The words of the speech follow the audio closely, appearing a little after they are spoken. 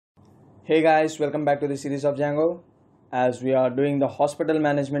Hey guys, welcome back to the series of Django. As we are doing the hospital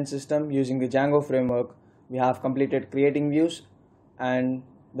management system using the Django framework, we have completed creating views and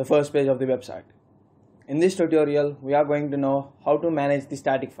the first page of the website. In this tutorial, we are going to know how to manage the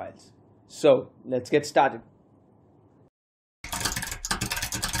static files. So, let's get started.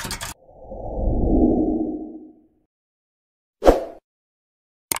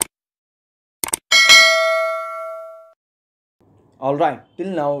 Alright,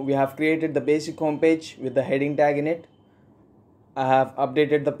 till now we have created the basic home page with the heading tag in it. I have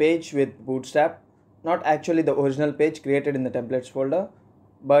updated the page with Bootstrap, not actually the original page created in the templates folder,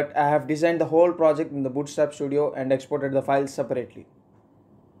 but I have designed the whole project in the Bootstrap Studio and exported the files separately.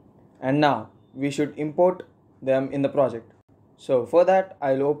 And now we should import them in the project. So for that,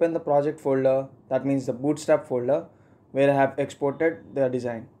 I'll open the project folder, that means the Bootstrap folder, where I have exported the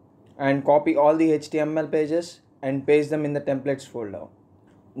design, and copy all the HTML pages and paste them in the templates folder.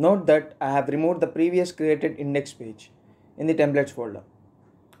 Note that I have removed the previous created index page in the templates folder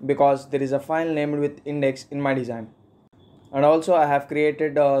because there is a file named with index in my design. And also I have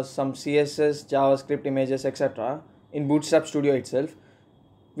created some CSS, JavaScript images, etc. in Bootstrap Studio itself.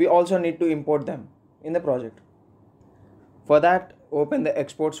 We also need to import them in the project. For that, open the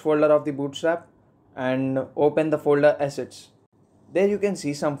exports folder of the Bootstrap and open the folder assets. There you can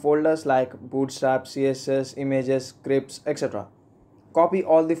see some folders like Bootstrap, CSS, images, scripts, etc. Copy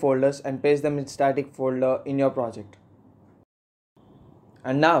all the folders and paste them in static folder in your project.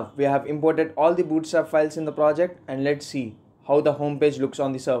 And now we have imported all the Bootstrap files in the project, and let's see how the home page looks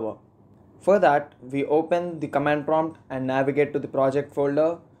on the server. For that, we open the command prompt and navigate to the project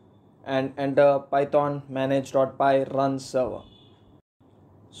folder and enter python manage.py run server.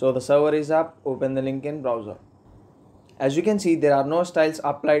 So the server is up, open the link in browser. As you can see, there are no styles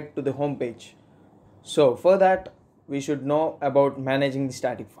applied to the home page. So for that, we should know about managing the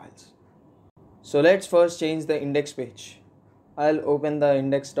static files. So let's first change the index page. I'll open the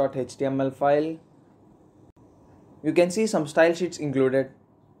index.html file. You can see some style sheets included.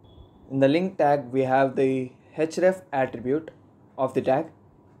 In the link tag, we have the href attribute of the tag.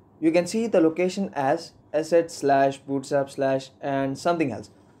 You can see the location as asset/bootstrap/ and something else.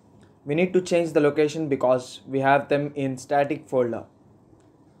 We need to change the location because we have them in static folder.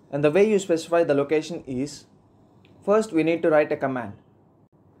 And the way you specify the location is, first we need to write a command,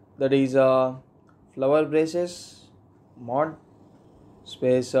 that is flower braces mod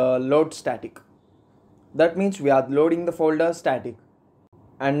space load static. That means we are loading the folder static.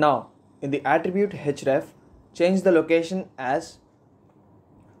 And now in the attribute href, change the location as,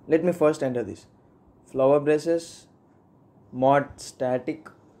 let me first enter this, flower braces mod static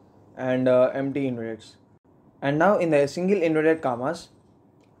and empty inverteds. And now in the single inverted commas,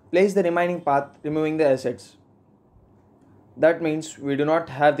 place the remaining path removing the assets. That means we do not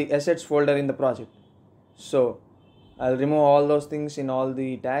have the assets folder in the project. So I'll remove all those things in all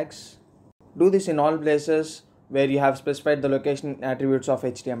the tags. Do this in all places where you have specified the location attributes of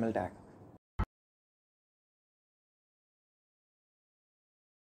HTML tag.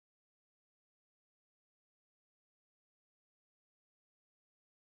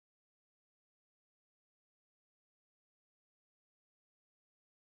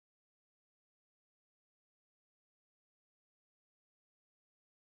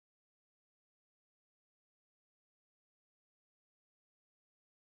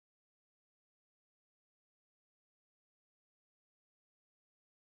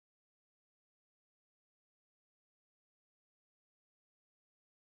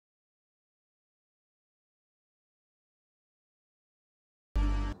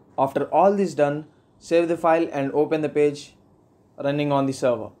 After all this done, save the file and open the page running on the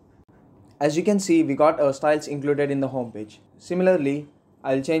server. As you can see, we got our styles included in the home page. Similarly,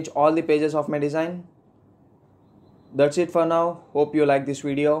 I'll change all the pages of my design. That's it for now. Hope you like this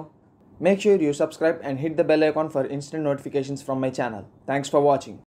video. Make sure you subscribe and hit the bell icon for instant notifications from my channel. Thanks for watching.